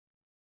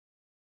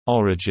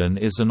Origin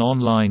is an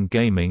online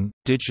gaming,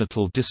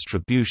 digital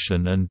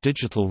distribution and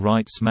digital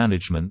rights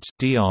management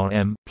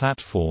 (DRM)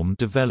 platform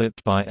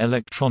developed by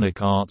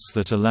Electronic Arts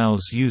that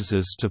allows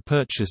users to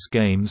purchase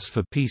games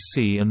for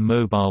PC and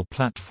mobile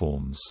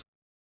platforms.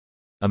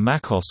 A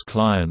macOS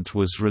client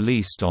was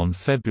released on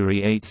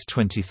February 8,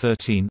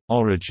 2013.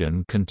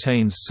 Origin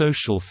contains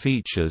social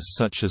features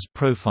such as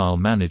profile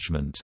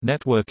management,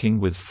 networking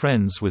with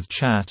friends with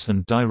chat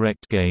and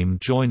direct game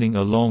joining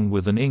along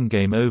with an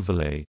in-game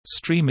overlay,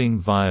 streaming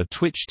via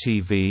Twitch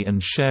TV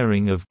and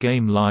sharing of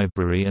game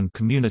library and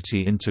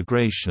community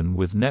integration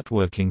with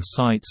networking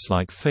sites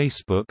like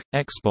Facebook,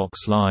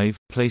 Xbox Live,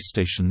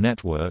 PlayStation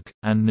Network,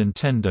 and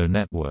Nintendo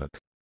Network.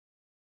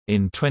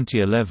 In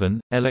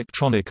 2011,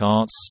 Electronic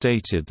Arts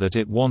stated that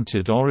it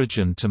wanted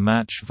Origin to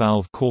match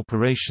Valve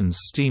Corporation's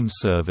Steam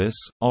service,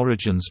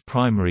 Origin's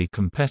primary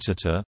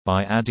competitor,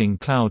 by adding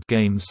cloud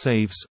game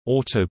saves,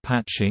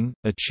 auto-patching,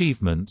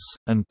 achievements,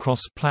 and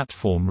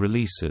cross-platform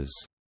releases.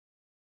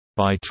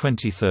 By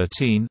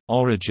 2013,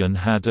 Origin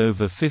had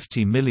over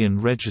 50 million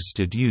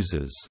registered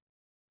users.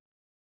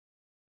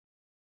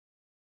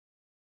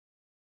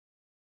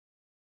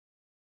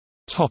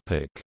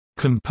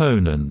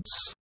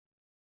 Components.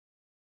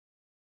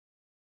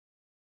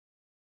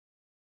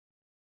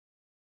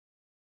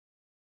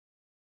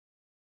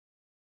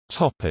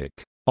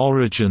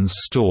 Origin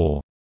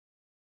Store.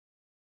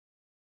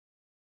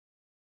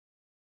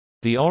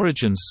 The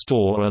Origin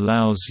Store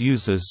allows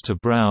users to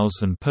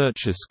browse and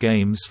purchase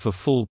games for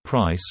full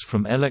price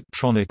from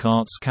Electronic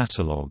Arts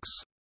catalogs.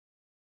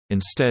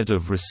 Instead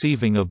of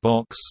receiving a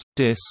box,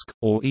 disc,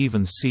 or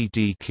even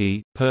CD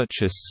key,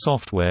 purchased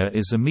software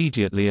is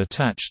immediately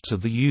attached to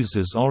the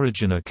user's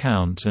Origin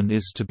account and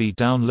is to be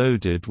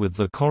downloaded with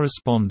the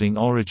corresponding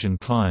Origin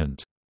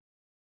client.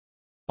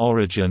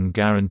 Origin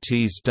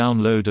guarantees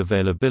download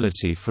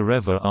availability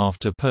forever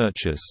after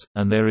purchase,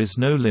 and there is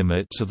no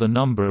limit to the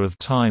number of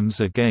times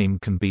a game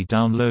can be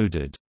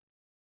downloaded.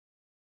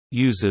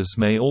 Users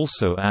may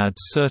also add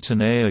certain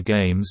EA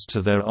games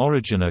to their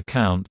Origin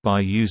account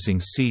by using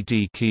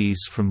CD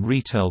keys from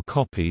retail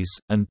copies,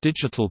 and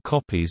digital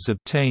copies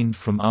obtained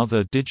from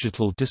other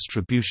digital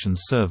distribution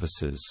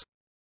services.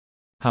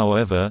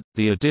 However,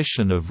 the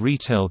addition of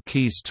retail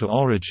keys to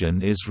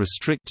Origin is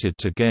restricted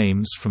to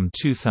games from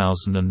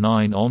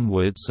 2009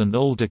 onwards, and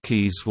older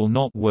keys will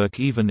not work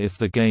even if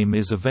the game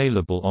is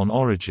available on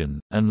Origin,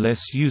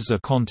 unless user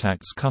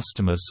contacts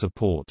customer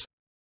support.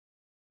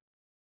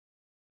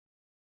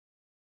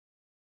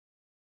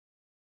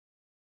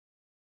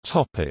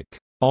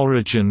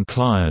 Origin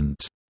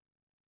client.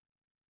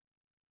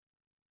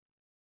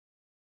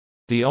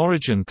 The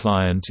Origin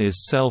client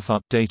is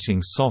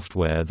self-updating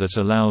software that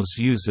allows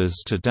users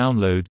to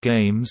download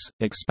games,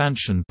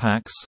 expansion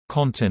packs,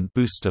 content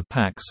booster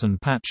packs and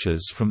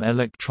patches from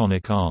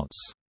Electronic Arts.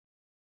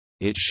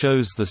 It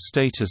shows the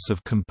status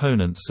of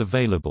components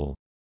available.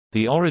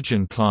 The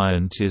Origin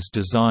client is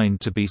designed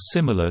to be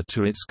similar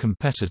to its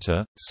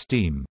competitor,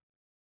 Steam.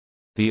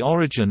 The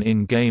Origin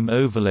in-game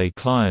overlay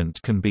client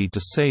can be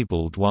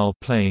disabled while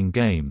playing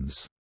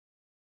games.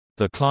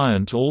 The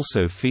client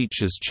also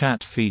features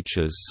chat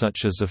features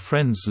such as a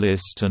friends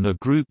list and a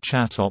group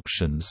chat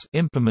options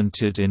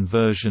implemented in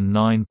version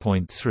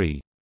 9.3.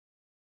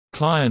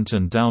 Client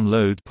and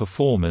download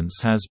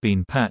performance has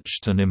been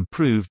patched and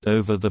improved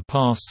over the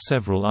past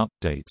several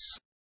updates.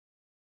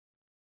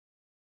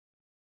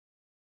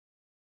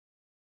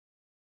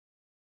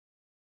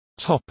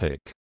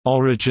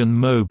 Origin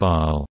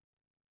Mobile.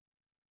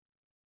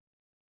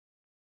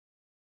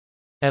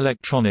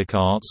 Electronic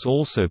Arts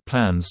also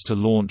plans to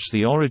launch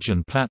the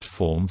Origin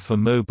platform for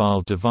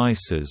mobile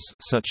devices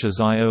such as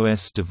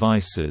iOS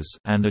devices,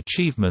 and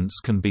achievements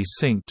can be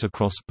synced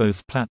across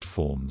both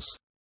platforms.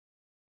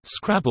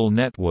 Scrabble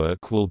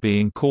Network will be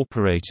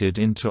incorporated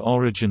into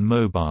Origin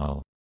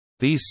Mobile.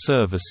 These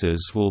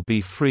services will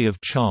be free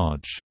of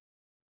charge.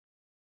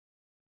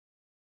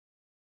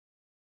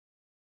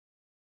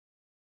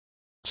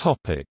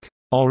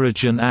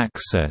 Origin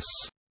Access.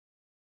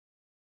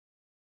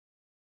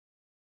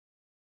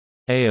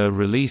 EA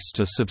released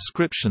a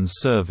subscription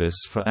service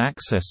for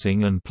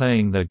accessing and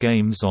playing their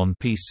games on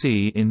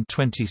PC in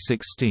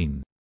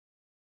 2016.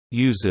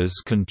 Users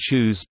can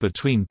choose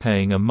between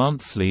paying a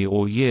monthly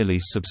or yearly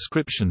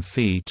subscription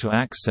fee to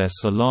access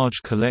a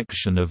large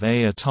collection of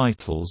EA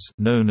titles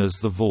known as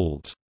the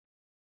Vault.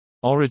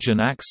 Origin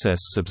Access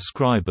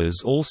subscribers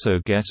also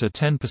get a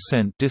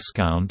 10%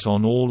 discount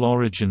on all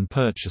Origin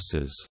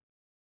purchases.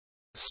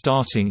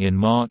 Starting in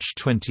March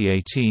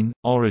 2018,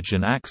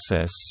 Origin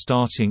Access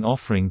starting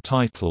offering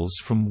titles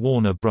from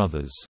Warner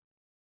Bros.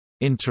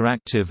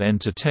 Interactive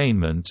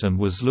Entertainment and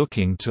was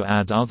looking to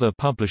add other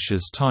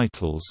publishers'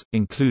 titles,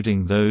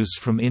 including those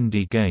from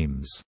indie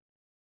games.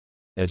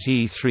 At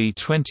E3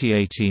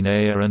 2018,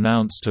 EA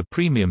announced a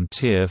premium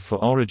tier for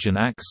Origin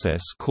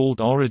Access called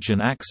Origin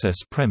Access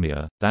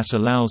Premier, that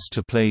allows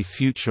to play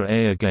future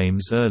EA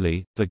games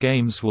early. The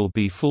games will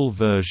be full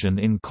version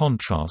in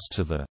contrast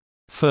to the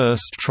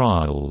first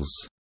trials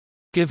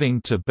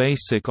giving to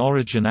basic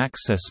Origin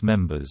Access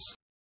members.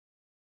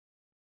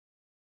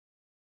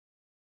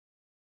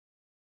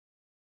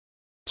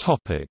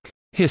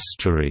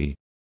 History.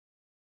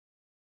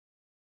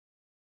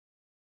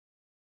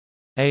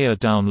 EA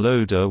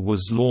Downloader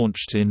was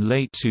launched in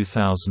late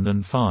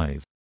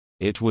 2005.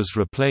 It was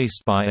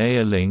replaced by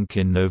EA Link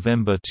in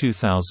November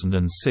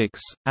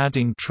 2006,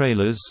 adding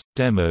trailers,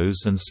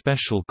 demos and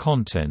special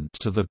content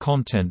to the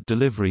content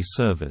delivery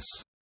service.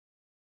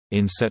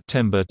 In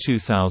September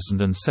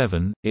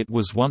 2007, it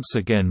was once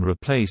again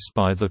replaced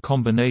by the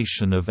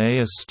combination of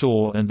EA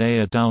Store and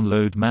EA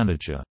Download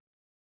Manager.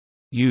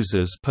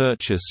 Users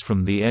purchase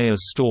from the EA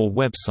Store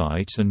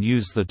website and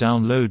use the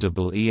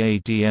downloadable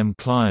EADM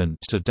client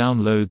to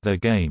download their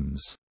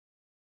games.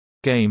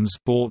 Games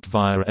bought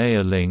via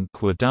EA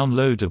Link were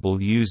downloadable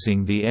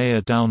using the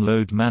EA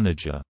Download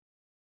Manager.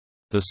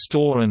 The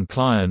store and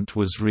client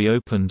was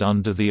reopened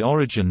under the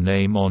Origin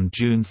name on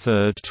June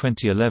 3,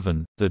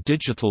 2011. The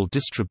digital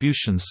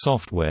distribution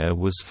software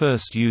was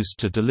first used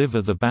to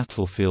deliver the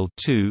Battlefield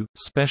 2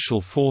 Special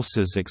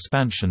Forces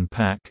expansion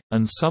pack,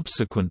 and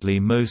subsequently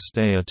most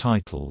EA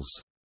titles.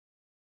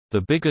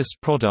 The biggest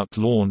product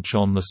launch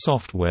on the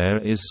software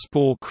is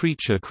Spore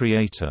Creature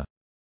Creator.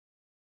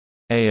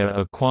 EA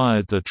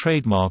acquired the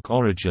trademark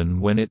Origin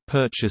when it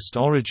purchased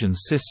Origin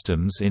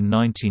Systems in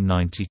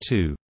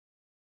 1992.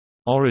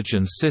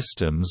 Origin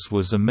Systems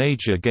was a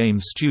major game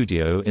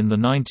studio in the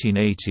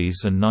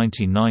 1980s and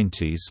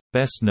 1990s,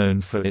 best known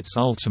for its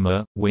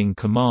Ultima, Wing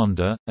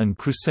Commander, and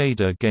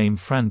Crusader game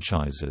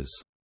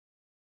franchises.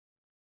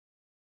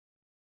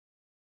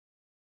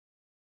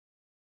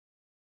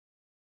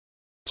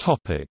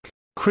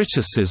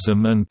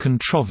 Criticism and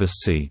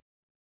controversy.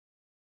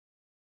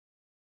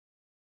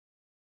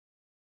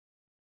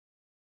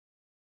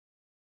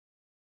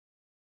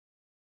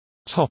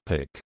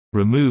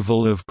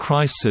 Removal of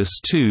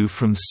Crysis 2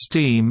 from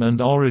Steam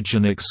and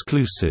Origin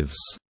exclusives.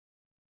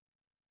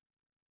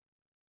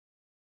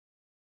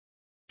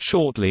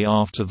 Shortly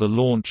after the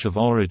launch of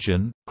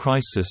Origin,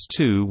 Crysis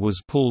 2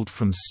 was pulled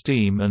from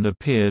Steam and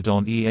appeared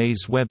on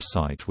EA's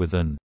website with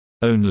an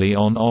 "only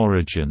on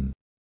Origin"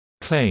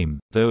 claim,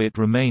 though it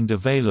remained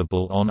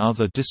available on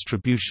other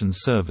distribution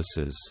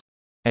services.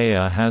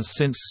 EA has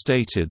since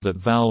stated that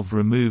Valve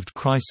removed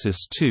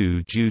Crysis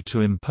 2 due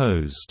to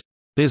imposed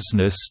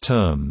business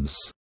terms,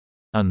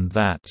 and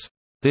that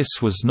this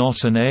was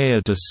not an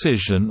EA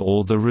decision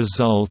or the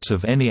result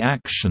of any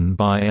action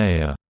by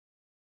EA.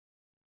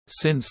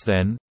 Since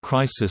then,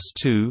 Crysis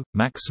 2,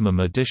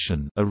 Maximum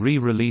Edition, a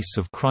re-release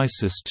of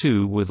Crysis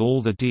 2 with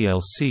all the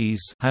DLCs,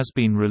 has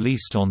been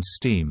released on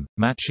Steam,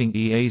 matching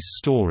EA's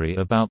story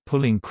about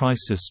pulling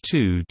Crysis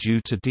 2 due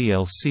to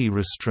DLC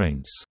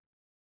restraints.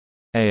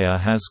 EA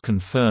has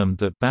confirmed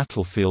that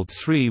Battlefield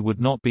 3 would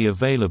not be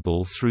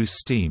available through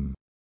Steam.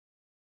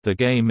 The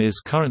game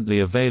is currently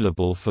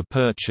available for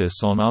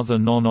purchase on other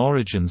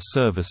non-Origin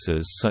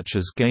services such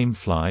as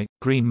Gamefly,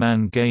 Green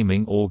Man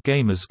Gaming or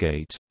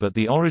Gamersgate, but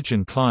the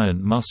Origin client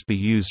must be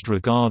used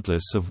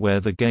regardless of where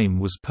the game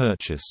was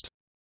purchased.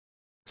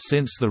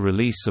 Since the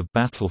release of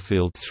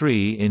Battlefield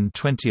 3 in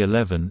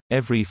 2011,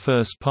 every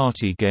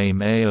first-party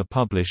game EA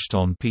published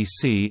on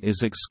PC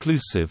is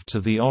exclusive to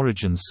the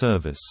Origin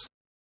service.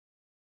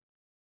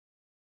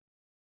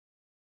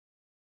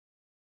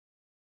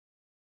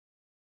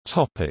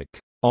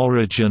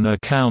 Origin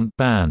account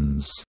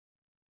bans.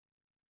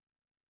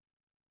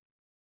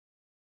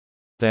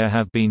 There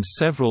have been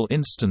several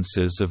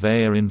instances of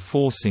EA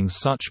enforcing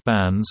such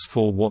bans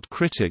for what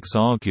critics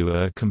argue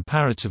are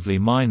comparatively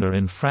minor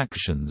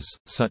infractions,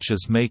 such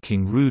as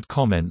making rude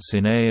comments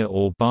in EA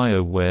or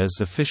BioWare's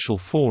official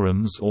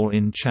forums or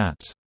in chat.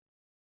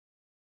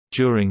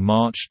 During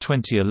March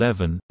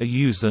 2011, a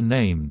user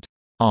named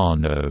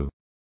Arno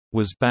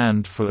was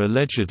banned for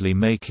allegedly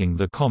making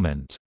the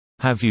comment,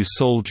 "Have you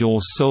sold your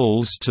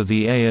souls to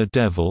the EA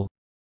devil?"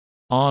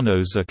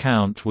 Arno's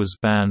account was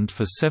banned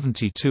for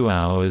 72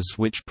 hours,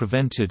 which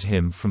prevented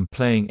him from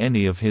playing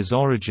any of his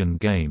Origin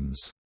games.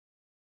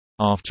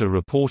 After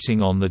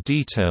reporting on the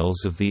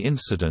details of the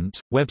incident,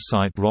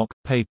 website Rock,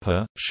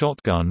 Paper,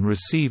 Shotgun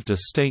received a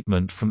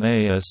statement from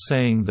EA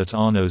saying that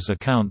Arno's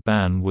account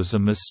ban was a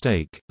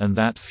mistake, and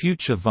that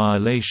future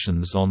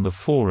violations on the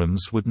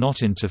forums would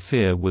not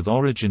interfere with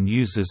Origin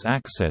users'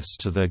 access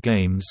to their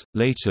games.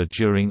 Later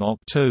during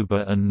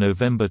October and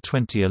November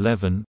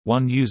 2011,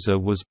 one user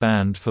was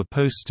banned for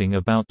posting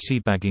about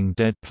teabagging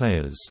dead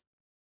players.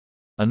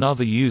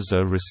 Another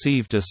user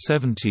received a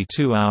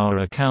 72-hour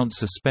account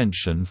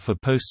suspension for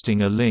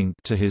posting a link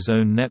to his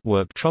own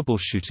network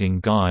troubleshooting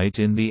guide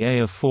in the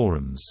EA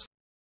forums.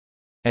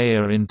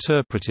 EA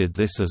interpreted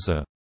this as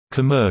a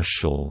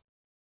commercial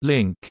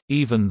link,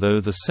 even though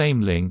the same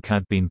link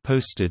had been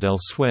posted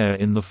elsewhere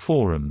in the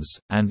forums,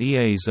 and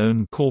EA's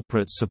own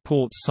corporate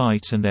support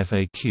site and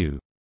FAQ.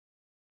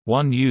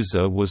 One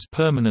user was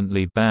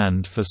permanently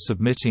banned for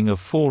submitting a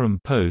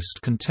forum post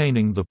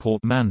containing the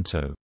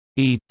portmanteau,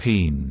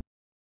 e-peen,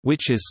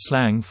 which is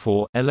slang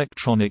for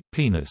electronic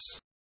penis.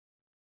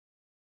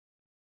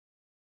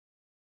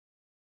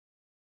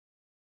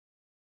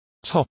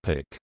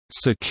 Topic: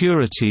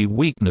 Security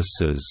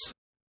weaknesses.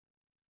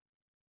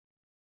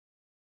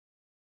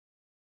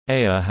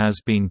 EA has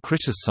been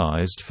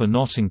criticized for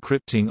not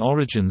encrypting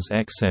Origin's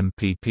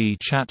XMPP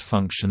chat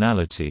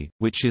functionality,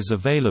 which is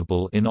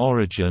available in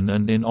Origin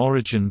and in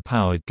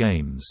Origin-powered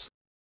games.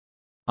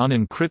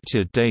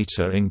 Unencrypted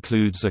data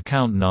includes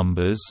account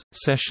numbers,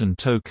 session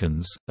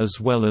tokens, as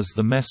well as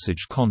the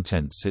message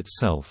contents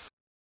itself.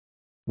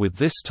 With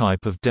this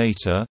type of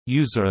data,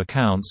 user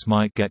accounts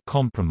might get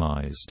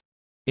compromised.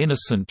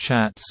 Innocent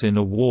chats in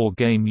a war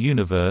game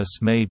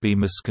universe may be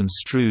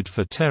misconstrued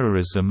for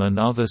terrorism and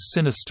other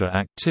sinister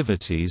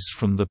activities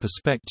from the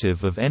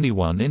perspective of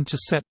anyone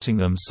intercepting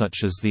them, such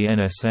as the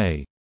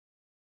NSA.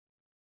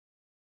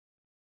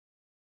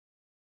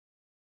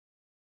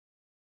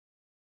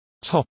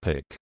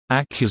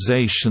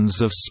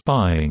 Accusations of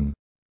spying.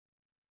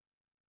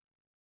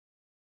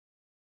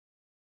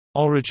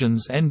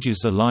 Origin's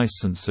End-User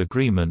License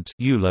Agreement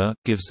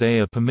gives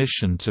EA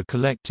permission to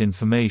collect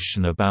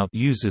information about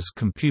users'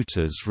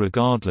 computers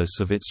regardless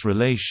of its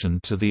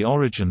relation to the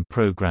Origin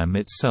program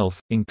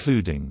itself,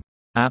 including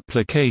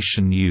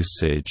application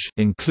usage,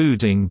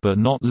 including but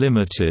not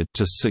limited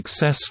to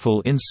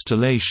successful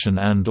installation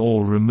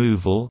and/or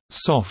removal,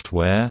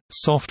 software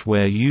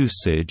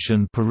usage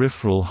and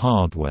peripheral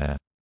hardware.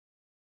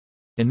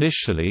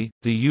 Initially,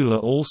 the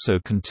EULA also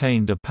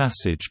contained a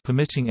passage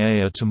permitting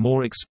EA to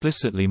more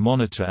explicitly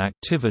monitor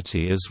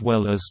activity as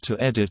well as to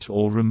edit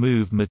or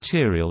remove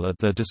material at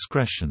their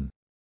discretion.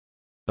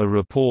 A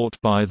report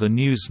by the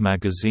news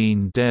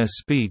magazine Der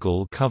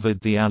Spiegel covered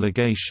the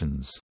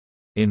allegations.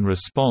 In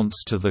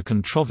response to the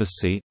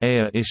controversy,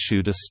 EA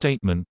issued a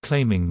statement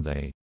claiming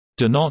they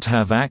do not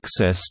have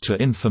access to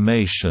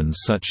information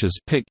such as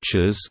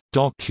pictures,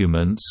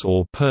 documents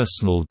or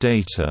personal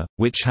data,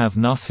 which have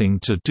nothing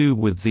to do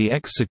with the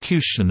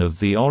execution of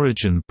the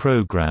Origin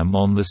program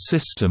on the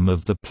system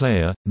of the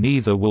player,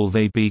 neither will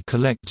they be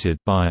collected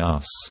by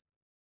us.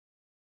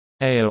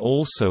 EA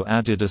also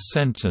added a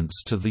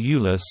sentence to the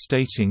EULA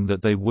stating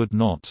that they would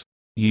not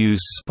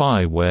use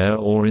spyware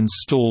or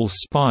install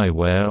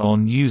spyware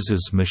on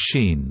users'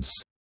 machines,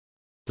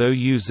 though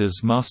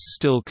users must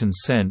still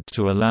consent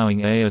to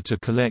allowing EA to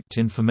collect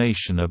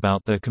information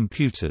about their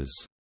computers.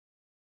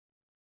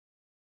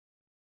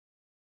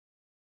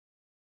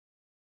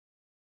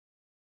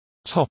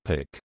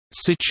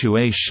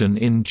 Situation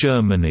in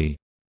Germany.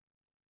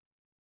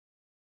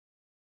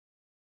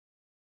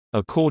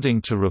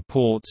 According to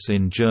reports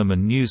in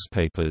German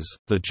newspapers,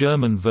 the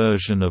German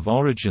version of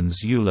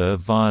Origin's EULA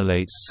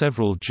violates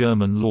several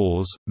German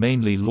laws,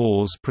 mainly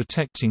laws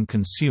protecting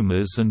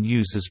consumers and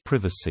users'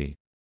 privacy.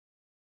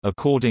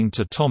 According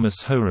to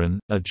Thomas Horan,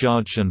 a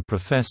judge and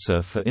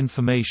professor for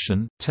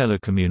information,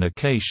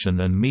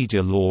 telecommunication and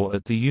media law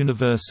at the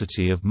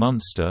University of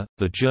Munster,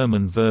 the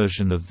German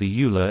version of the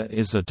EULA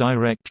is a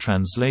direct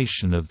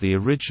translation of the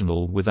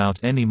original without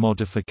any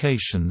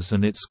modifications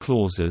and its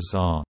clauses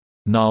are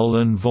null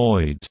and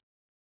void.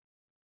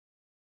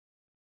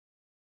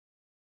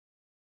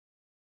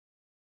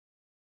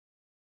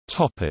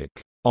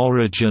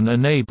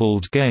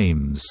 Origin-enabled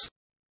games.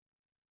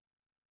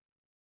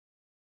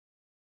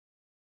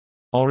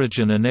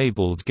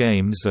 Origin-enabled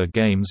games are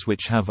games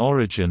which have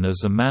Origin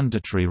as a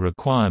mandatory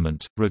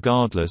requirement,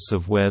 regardless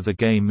of where the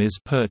game is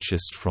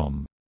purchased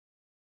from.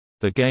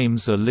 The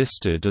games are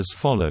listed as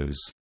follows.